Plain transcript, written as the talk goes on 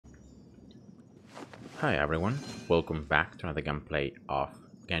Hi everyone, welcome back to another gameplay of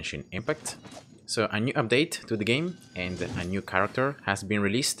Genshin Impact. So a new update to the game and a new character has been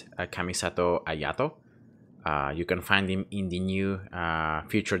released, Kamisato Ayato. You can find him in the new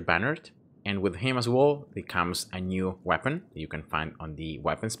featured banner, and with him as well there comes a new weapon that you can find on the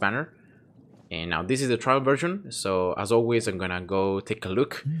weapons banner. And now this is the trial version, so as always I'm gonna go take a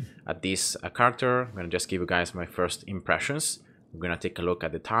look at this character. I'm gonna just give you guys my first impressions. We're gonna take a look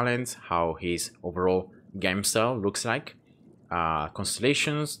at the talents, how his overall game style looks like,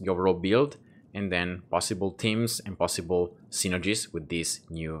 constellations, the overall build, and then possible teams and possible synergies with this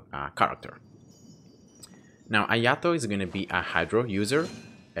new character. Now Ayato is gonna be a Hydro user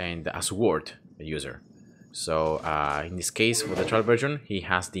and a Sword user. So in this case, for the trial version, he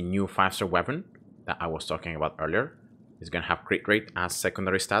has the new 5-star weapon that I was talking about earlier. He's gonna have crit rate as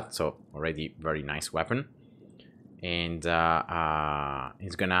secondary stat, so already very nice weapon. And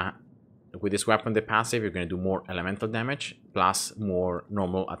he's gonna, with this weapon, the passive, you're gonna do more elemental damage plus more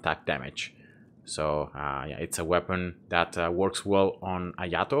normal attack damage. So yeah, it's a weapon that works well on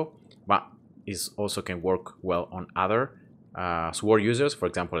Ayato, but is also can work well on other sword users, for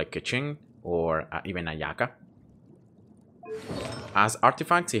example like Keqing or even Ayaka. As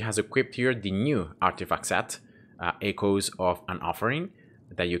artifacts, he has equipped here the new artifact set, Echoes of an Offering,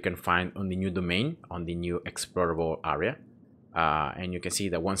 that you can find on the new domain, on the new explorable area. And you can see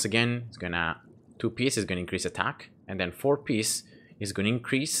that once again, it's gonna 2-piece is gonna increase attack, and then 4-piece is gonna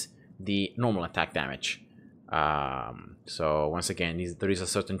increase the normal attack damage. So once again, there is a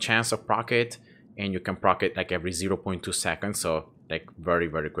certain chance of proc it, and you can proc it like every 0.2 seconds, so like very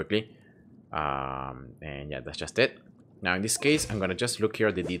quickly. And yeah, that's just it. Now in this case, I'm gonna just look here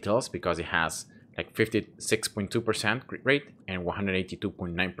at the details because it has like 56.2% crit rate and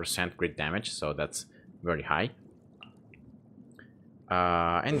 182.9% crit damage, so that's very high.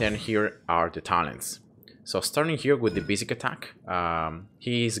 And then here are the talents. So starting here with the basic attack,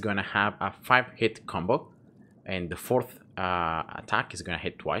 he's gonna have a 5-hit combo, and the 4th attack is gonna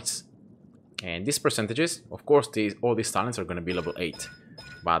hit twice. And these percentages, of course, all these talents are gonna be level 8,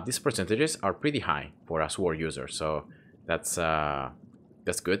 but these percentages are pretty high for a sword user, so that's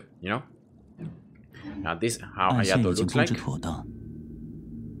good, you know. Now this is how Ayato looks like,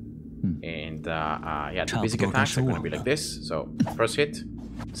 and yeah, the basic attacks are going to be like this. So first hit,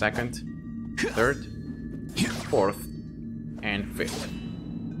 second, third, fourth, and fifth.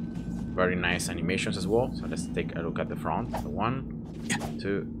 Very nice animations as well. So let's take a look at the front. So 1,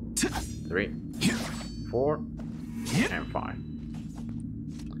 2, 3, 4, and 5.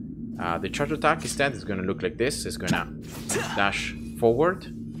 The charge attack instead is going to look like this. It's going to dash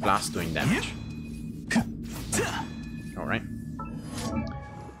forward plus doing damage. Alright.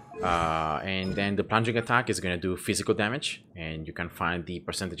 And then the plunging attack is going to do physical damage, and you can find the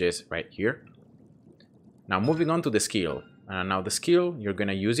percentages right here. Now moving on to the skill. Now the skill, you're going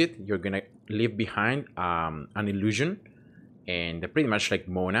to use it. You're going to leave behind an illusion, and pretty much like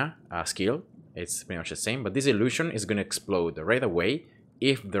Mona skill. It's pretty much the same, but this illusion is going to explode right away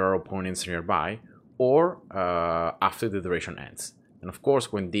if there are opponents nearby or after the duration ends. And of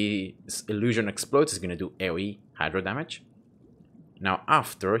course, when this illusion explodes, it's going to do AoE Hydro damage. Now,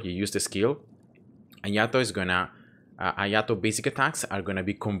 after you use the skill, Ayato basic attacks are going to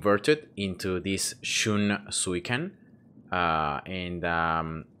be converted into this Shun Suiken. And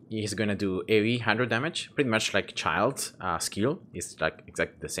he's going to do AoE Hydro damage, pretty much like Child's skill. It's like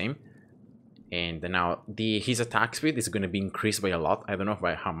exactly the same. And now his attack speed is going to be increased by a lot. I don't know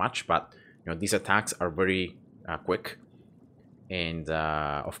by how much, but you know, these attacks are very quick. And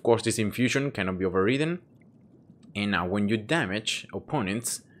of course, this infusion cannot be overridden. And now when you damage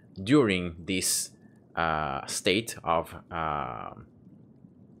opponents during this state of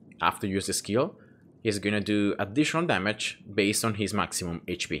after you use the skill, he's going to do additional damage based on his maximum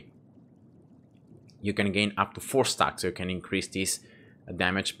HP. You can gain up to 4 stacks, so you can increase this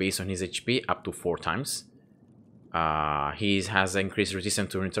damage based on his HP up to 4 times. He has increased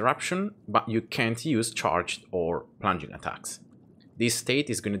resistance to interruption, but you can't use charged or plunging attacks. This state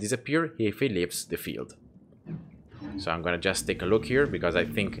is going to disappear if he leaves the field. So I'm going to just take a look here because I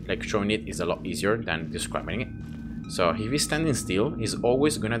think like showing it is a lot easier than describing it. So if he's standing still, he's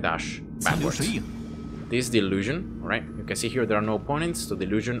always going to dash backwards. This is the illusion, right? You can see here there are no opponents, so the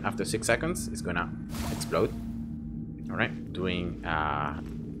illusion after 6 seconds is going to explode. Alright, doing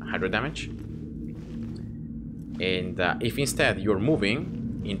Hydro damage. And if instead you're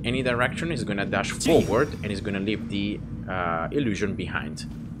moving in any direction, he's going to dash forward and he's going to leave the illusion behind.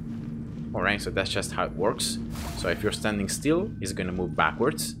 Alright, so that's just how it works. So if you're standing still, he's going to move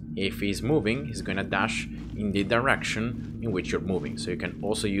backwards. If he's moving, he's going to dash in the direction in which you're moving. So you can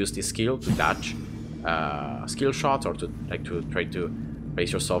also use this skill to dash skill shots, or to try to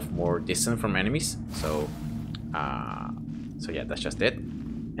place yourself more distant from enemies. So yeah, that's just it.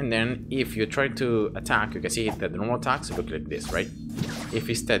 And then if you try to attack, you can see that the normal attacks look like this, right? If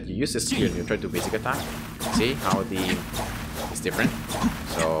instead you use a skill and you try to basic attack, see how it's different.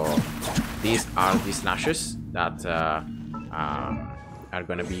 So these are the slashes that are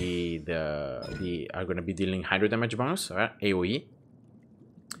gonna be dealing hydro damage bonus, right? AOE.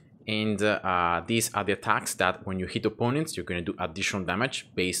 And these are the attacks that when you hit opponents, you're gonna do additional damage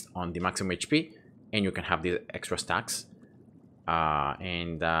based on the maximum HP, and you can have the extra stacks.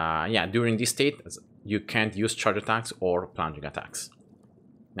 Yeah, during this state, you can't use charge attacks or plunging attacks.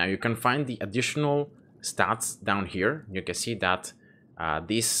 Now you can find the additional stats down here. You can see that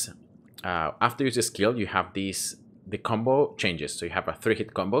after you use a skill, you have the combo changes. So you have a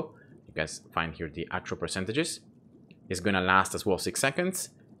 3-hit combo. You guys find here the actual percentages. It's gonna last as well 6 seconds.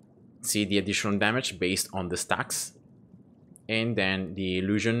 See the additional damage based on the stacks, and then the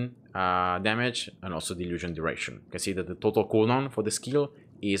illusion damage, and also the illusion duration. You can see that the total cooldown for the skill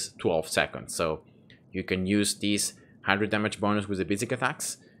is 12 seconds. So you can use these 100 damage bonus with the basic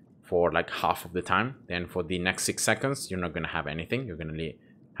attacks for like half of the time. Then for the next 6 seconds, you're not gonna have anything. You're gonna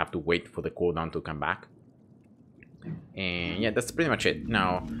have to wait for the cooldown to come back. And yeah, that's pretty much it.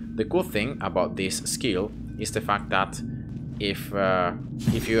 Now, the cool thing about this skill is the fact that if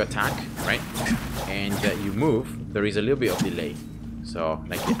you attack, right, and you move, there is a little bit of delay. So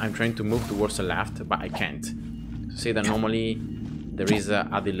like I'm trying to move towards the left, but I can't. So say that normally there is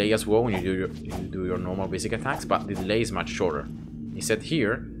a delay as well when you do your normal basic attacks, but the delay is much shorter. Instead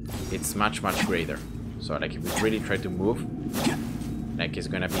here, it's much greater. So like if we really try to move, like it's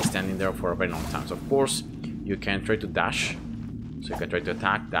gonna be standing there for a very long time. So of course you can try to dash. So you can try to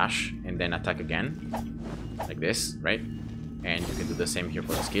attack, dash, and then attack again, like this, right? And you can do the same here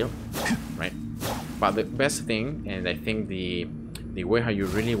for the skill, right? But the best thing, and I think the way how you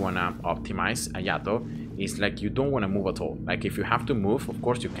really wanna optimize Ayato is like you don't wanna move at all. Like if you have to move, of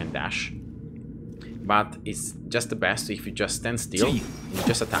course you can dash, but it's just the best if you just stand still and you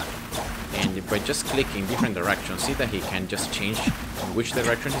just attack. And by just clicking different directions, see that he can just change in which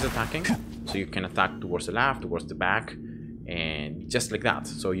direction he's attacking. So you can attack towards the left, towards the back, and just like that.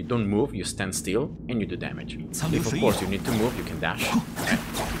 So you don't move, you stand still, and you do damage. If of course you need to move, you can dash. Okay?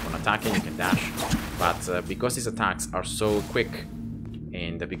 Keep on attacking, you can dash. But because these attacks are so quick,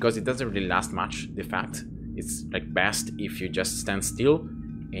 and because it doesn't really last much, the fact, it's like best if you just stand still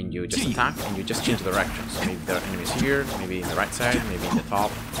and you just attack and you just change direction. So maybe there are enemies here, maybe in the right side, maybe in the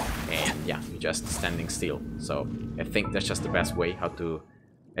top, and yeah, you're just standing still. So I think that's just the best way how to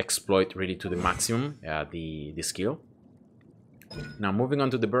exploit really to the maximum the skill. Now moving on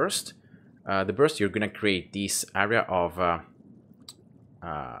to the burst. The burst, you're gonna create this area of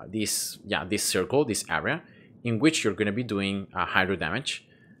this circle, this area in which you're gonna be doing hydro damage,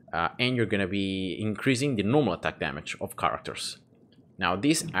 and you're gonna be increasing the normal attack damage of characters. Now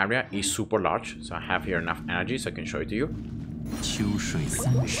this area is super large, so I have here enough energy so I can show it to you.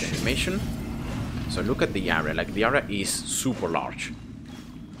 The animation. So look at the area, like the area is super large.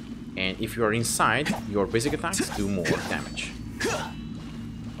 And if you are inside, your basic attacks do more damage.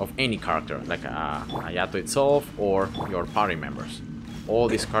 Of any character, like Ayato itself or your party members. All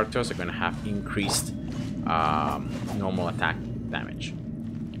these characters are gonna have increased normal attack damage.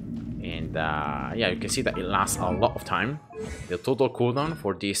 And yeah, you can see that it lasts a lot of time. The total cooldown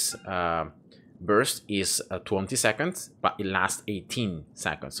for this burst is 20 seconds, but it lasts 18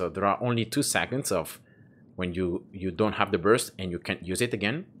 seconds. So there are only 2 seconds of when you don't have the burst and you can't use it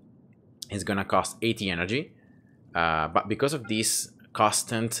again. It's gonna cost 80 energy. But because of this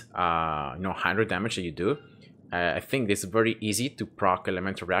constant hydro damage that you do, I think it's very easy to proc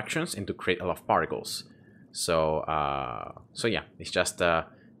elemental reactions and to create a lot of particles. So so yeah, it's just a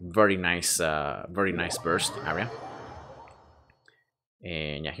very nice burst area.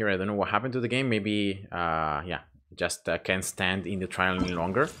 And yeah, here I don't know what happened to the game. Maybe yeah, just can't stand in the trial any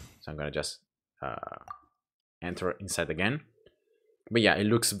longer. So I'm gonna just enter inside again. But yeah, it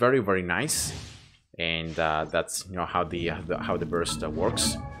looks very nice. And that's how the burst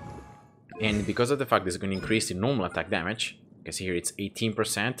works. And because of the fact it's going to increase the normal attack damage, you can see here it's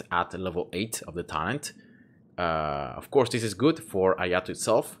 18% at level 8 of the talent. Of course, this is good for Ayato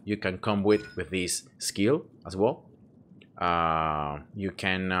itself. You can come with this skill as well. You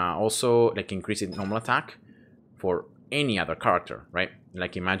can also like increase the normal attack for any other character, right?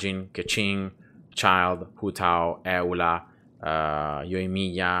 Like imagine Keqing, Child, Hu Tao, Eula,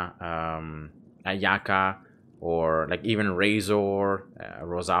 Yoimiya, Ayaka, or like even Razor,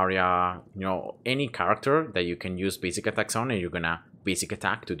 Rosaria, any character that you can use basic attacks on and you're gonna basic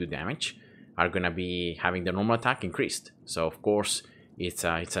attack to do damage. are gonna be having the normal attack increased. So of course it's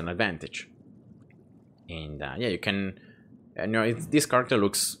an advantage. And yeah, you can, this character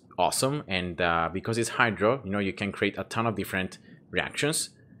looks awesome, and because it's Hydro, you can create a ton of different reactions.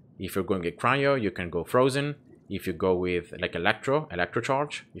 If you're going with Cryo, you can go Frozen. If you go with like Electro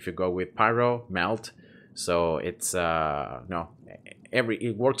Charge. If you go with Pyro, Melt. So it's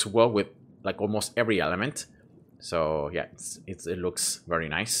it works well with like almost every element. So yeah, it looks very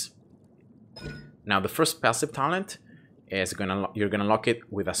nice. Now the first passive talent is you're gonna lock it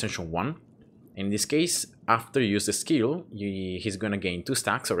with Ascension 1. In this case, after you use the skill, he's gonna gain 2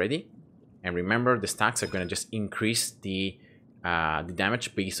 stacks already. And remember, the stacks are gonna just increase the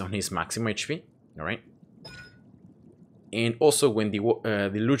damage based on his maximum HP. All right. And also, when the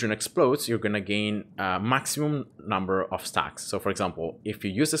illusion explodes, you're gonna gain a maximum number of stacks. So, for example, if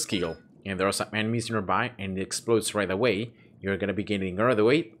you use a skill and there are some enemies nearby and it explodes right away, you're gonna be gaining right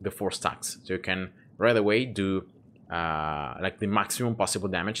away the 4 stacks. So you can right away do like the maximum possible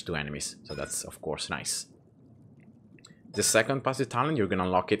damage to enemies. So that's of course nice. The second passive talent, you're gonna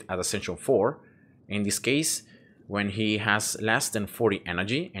unlock it at Ascension 4. In this case, when he has less than 40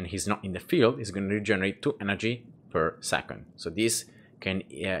 energy and he's not in the field, he's gonna regenerate 2 energy per second. So this can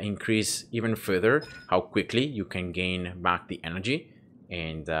increase even further how quickly you can gain back the energy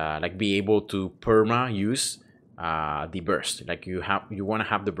and like be able to perma use the burst. Like you want to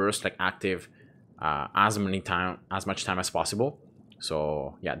have the burst like active as much time as possible.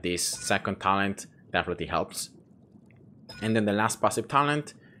 So yeah, this second talent definitely helps. And then the last passive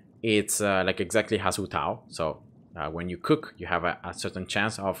talent, it's like exactly has Wu Tao. So when you cook, you have a certain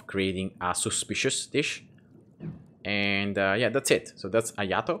chance of creating a suspicious dish. And yeah, that's it. So that's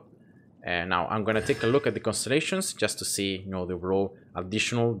Ayato. And now I'm gonna take a look at the constellations just to see, the overall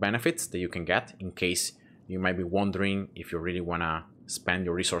additional benefits that you can get, in case you might be wondering if you really wanna spend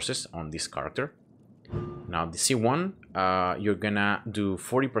your resources on this character. Now the C1, you're gonna do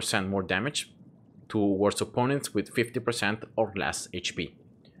 40% more damage towards opponents with 50% or less HP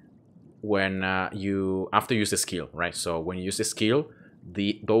when after you use the skill, right? So when you use the skill,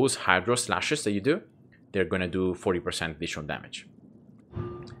 those Hydro slashes that you do, they're gonna do 40% additional damage.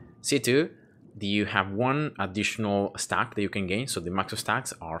 C2, you have 1 additional stack that you can gain, so the maximum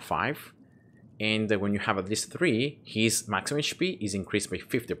stacks are 5. And when you have at least 3, his maximum HP is increased by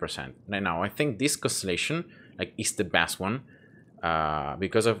 50%. Now I think this constellation is the best one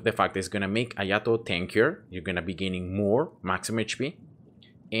because of the fact that it's gonna make Ayato tankier. You're gonna be gaining more maximum HP,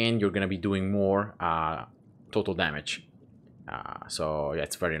 and you're gonna be doing more total damage. So yeah,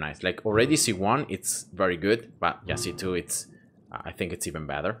 it's very nice. Like already C1, it's very good, but yeah, C2, I think it's even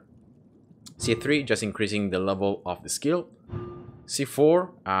better. C3, just increasing the level of the skill.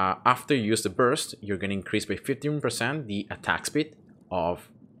 C4, after you use the burst, you're gonna increase by 15% the attack speed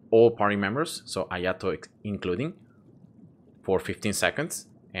of all party members, so Ayato including, for 15 seconds.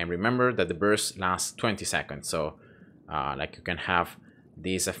 And remember that the burst lasts 20 seconds, so like you can have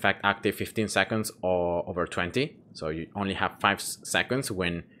this effect active 15 seconds or over 20. So you only have 5 seconds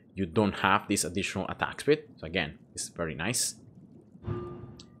when you don't have this additional attack speed. So again, it's very nice.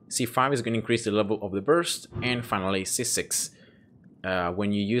 C5 is going to increase the level of the burst. And finally, C6.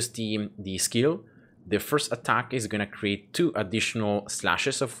 When you use the skill, the first attack is going to create 2 additional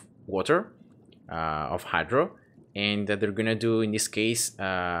slashes of water, of Hydro. And they're going to do, in this case,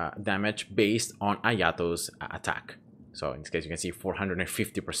 damage based on Ayato's attack. So in this case, you can see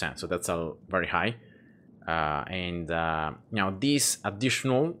 450%. So that's very high. Now these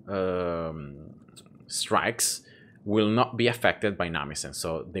additional strikes will not be affected by Namisen,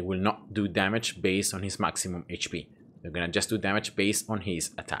 so they will not do damage based on his maximum HP. They're gonna just do damage based on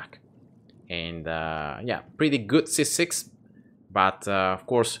his attack. And yeah, pretty good C6, but of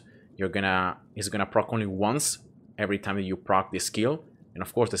course he's gonna proc only once every time that you proc the skill. And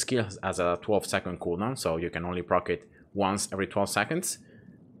of course the skill has a 12-second cooldown, so you can only proc it once every 12 seconds.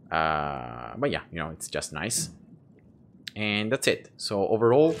 But yeah, it's just nice. And that's it. So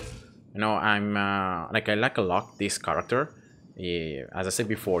overall, I'm I like a lot this character. As I said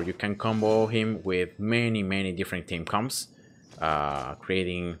before, you can combo him with many different team comps,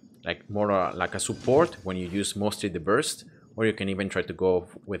 creating more like a support when you use mostly the burst, or you can even try to go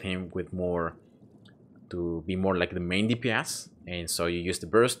with him with more to be more like the main DPS. And so you use the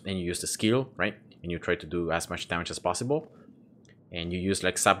burst and you use the skill, right? And you try to do as much damage as possible. And you use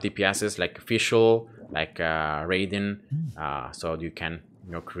like sub DPSs like Official, like Raiden, so you can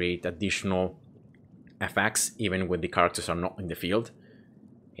create additional effects even when the characters are not in the field.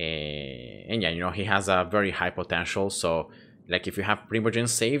 And yeah, he has a very high potential. So like if you have Primogen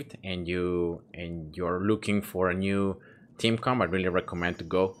saved and you're looking for a new Team Comp, I really recommend to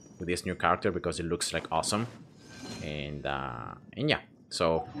go with this new character because it looks like awesome. And yeah,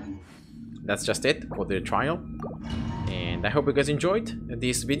 so that's just it for the trial. And I hope you guys enjoyed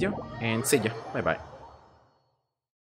this video, and see ya. Bye bye.